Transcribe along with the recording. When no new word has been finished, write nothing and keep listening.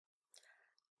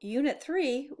Unit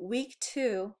 3, Week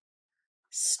 2,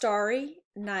 Starry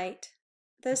Night.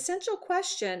 The essential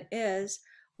question is,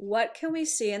 what can we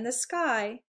see in the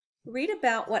sky? Read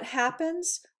about what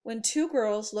happens when two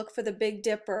girls look for the Big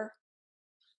Dipper.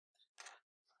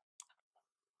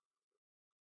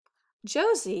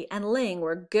 Josie and Ling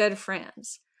were good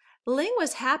friends. Ling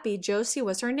was happy Josie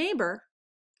was her neighbor.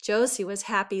 Josie was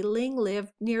happy Ling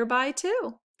lived nearby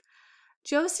too.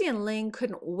 Josie and Ling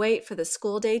couldn't wait for the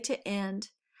school day to end.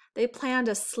 They planned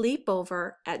a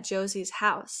sleepover at Josie's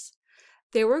house.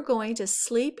 They were going to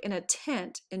sleep in a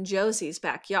tent in Josie's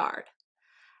backyard.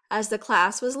 As the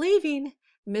class was leaving,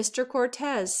 Mr.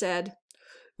 Cortez said,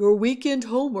 "Your weekend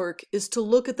homework is to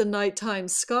look at the nighttime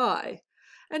sky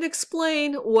and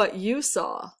explain what you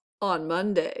saw on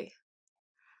Monday."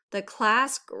 The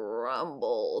class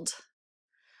grumbled.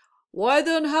 "Why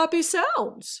the unhappy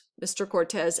sounds?" Mr.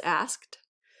 Cortez asked.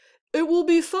 "It will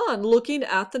be fun looking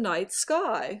at the night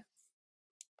sky."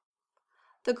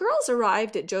 The girls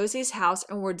arrived at Josie's house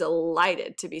and were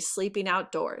delighted to be sleeping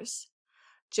outdoors.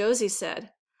 Josie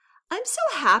said, "I'm so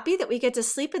happy that we get to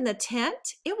sleep in the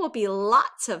tent. It will be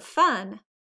lots of fun."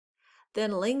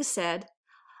 Then Ling said,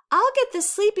 "I'll get the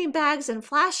sleeping bags and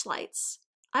flashlights.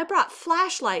 I brought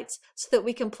flashlights so that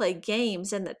we can play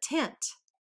games in the tent."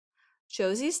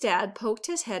 Josie's dad poked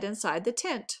his head inside the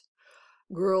tent.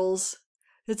 "Girls,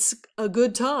 it's a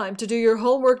good time to do your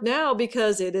homework now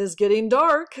because it is getting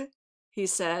dark," he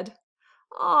said.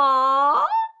 "Aww,"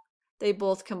 they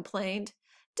both complained.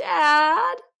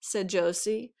 "Dad," said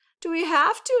Josie, "do we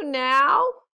have to now?"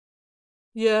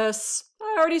 "Yes,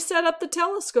 I already set up the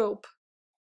telescope."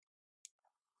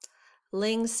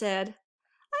 Ling said,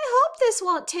 "I hope this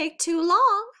won't take too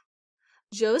long."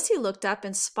 Josie looked up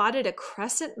and spotted a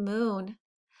crescent moon.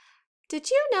 "Did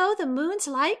you know the moon's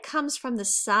light comes from the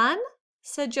sun?"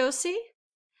 said Josie.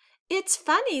 "It's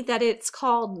funny that it's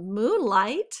called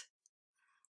moonlight."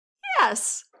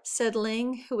 "Yes," said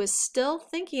Ling, who was still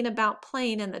thinking about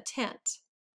playing in the tent.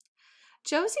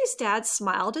 Josie's dad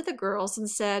smiled at the girls and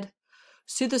said,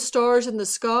 "See the stars in the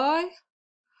sky?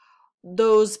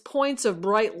 Those points of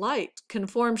bright light can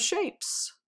form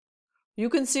shapes. You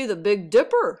can see the Big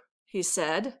Dipper," he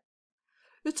said.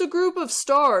 "It's a group of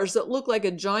stars that look like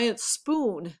a giant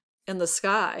spoon in the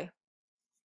sky."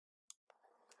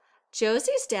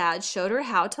 Josie's dad showed her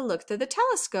how to look through the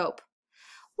telescope.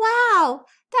 "Wow,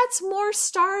 that's more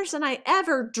stars than I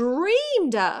ever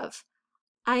dreamed of.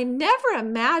 I never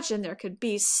imagined there could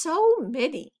be so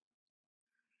many."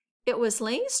 It was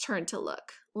Ling's turn to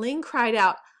look. Ling cried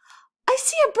out, "I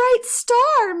see a bright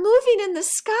star moving in the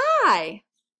sky."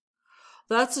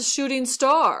 "That's a shooting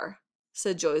star,"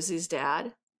 said Josie's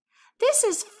dad. "This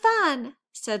is fun,"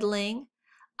 said Ling.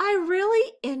 "I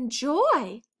really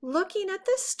enjoy looking at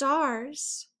the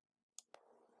stars."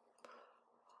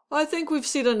 "I think we've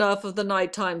seen enough of the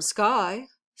nighttime sky,"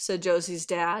 said Josie's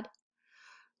dad.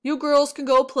 "You girls can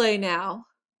go play now."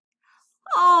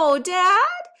 "Oh,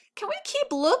 Dad, can we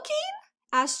keep looking?"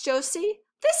 asked Josie.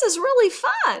 "This is really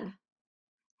fun."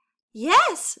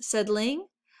 "Yes," said Ling.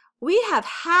 "We have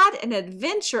had an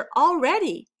adventure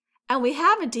already, and we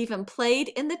haven't even played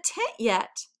in the tent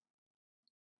yet."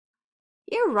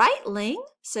 "You're right, Ling,"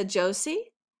 said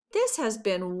Josie. "This has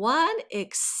been one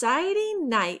exciting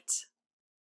night."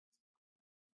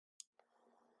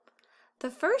 The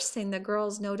first thing the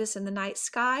girls notice in the night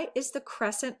sky is the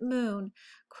crescent moon.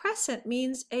 Crescent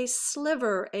means a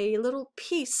sliver, a little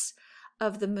piece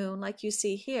of the moon like you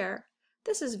see here.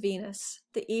 This is Venus,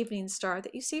 the evening star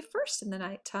that you see first in the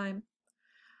nighttime.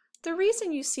 The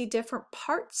reason you see different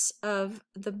parts of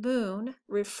the moon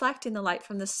reflecting the light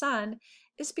from the sun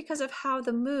is because of how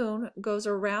the moon goes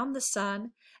around the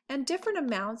sun and different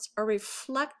amounts are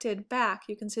reflected back.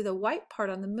 You can see the white part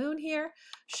on the moon here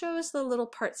shows the little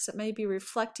parts that may be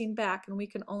reflecting back, and we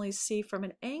can only see from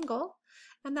an angle,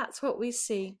 and that's what we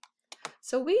see.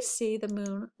 So we see the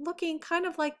moon looking kind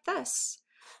of like this.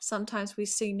 Sometimes we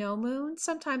see no moon,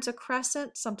 sometimes a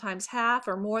crescent, sometimes half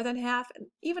or more than half,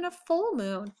 and even a full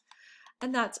moon.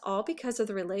 And that's all because of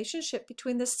the relationship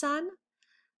between the sun,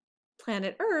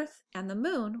 planet Earth, and the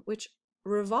moon, which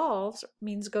revolves,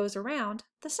 means goes around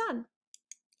the sun.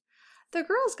 The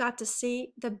girls got to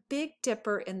see the Big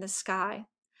Dipper in the sky.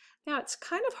 Now it's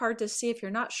kind of hard to see if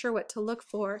you're not sure what to look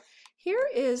for. Here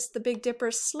is the Big Dipper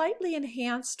slightly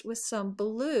enhanced with some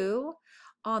blue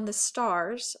on the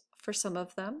stars for some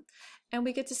of them. And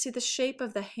we get to see the shape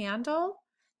of the handle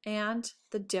and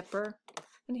the dipper.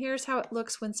 And here's how it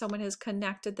looks when someone has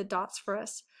connected the dots for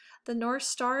us. The North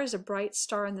Star is a bright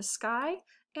star in the sky,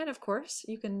 and of course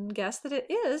you can guess that it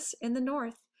is in the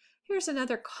north. Here's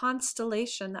another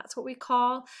constellation. That's what we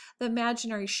call the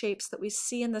imaginary shapes that we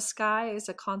see in the sky as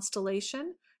a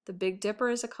constellation. The Big Dipper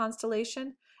is a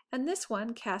constellation, and this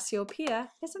one,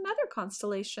 Cassiopeia, is another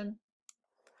constellation.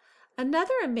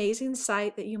 Another amazing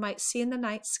sight that you might see in the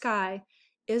night sky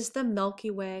is the Milky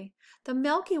Way. The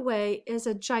Milky Way is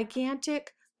a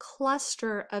gigantic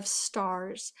cluster of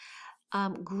stars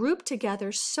grouped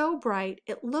together so bright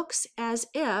it looks as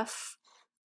if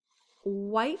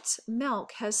white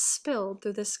milk has spilled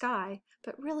through the sky,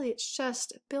 but really it's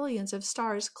just billions of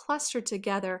stars clustered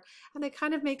together, and they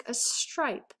kind of make a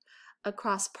stripe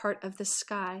across part of the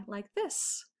sky like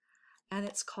this, and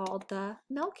it's called the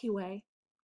Milky Way.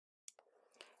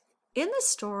 In the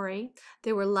story,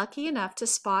 they were lucky enough to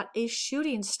spot a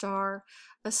shooting star,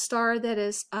 a star that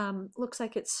is looks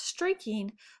like it's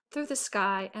streaking through the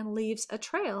sky and leaves a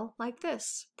trail like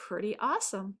this. Pretty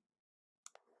awesome.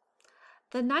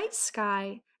 The night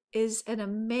sky is an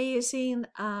amazing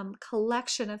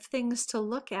collection of things to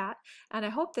look at, and I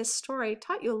hope this story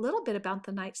taught you a little bit about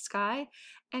the night sky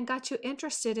and got you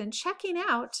interested in checking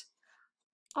out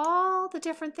all the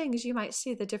different things you might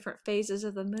see, the different phases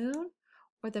of the moon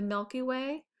or the Milky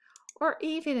Way, or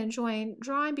even enjoying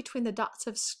drawing between the dots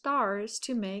of stars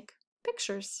to make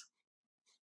pictures.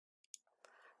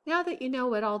 Now that you know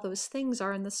what all those things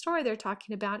are in the story they're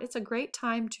talking about, it's a great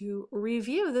time to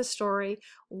review the story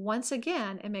once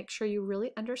again and make sure you really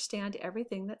understand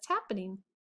everything that's happening.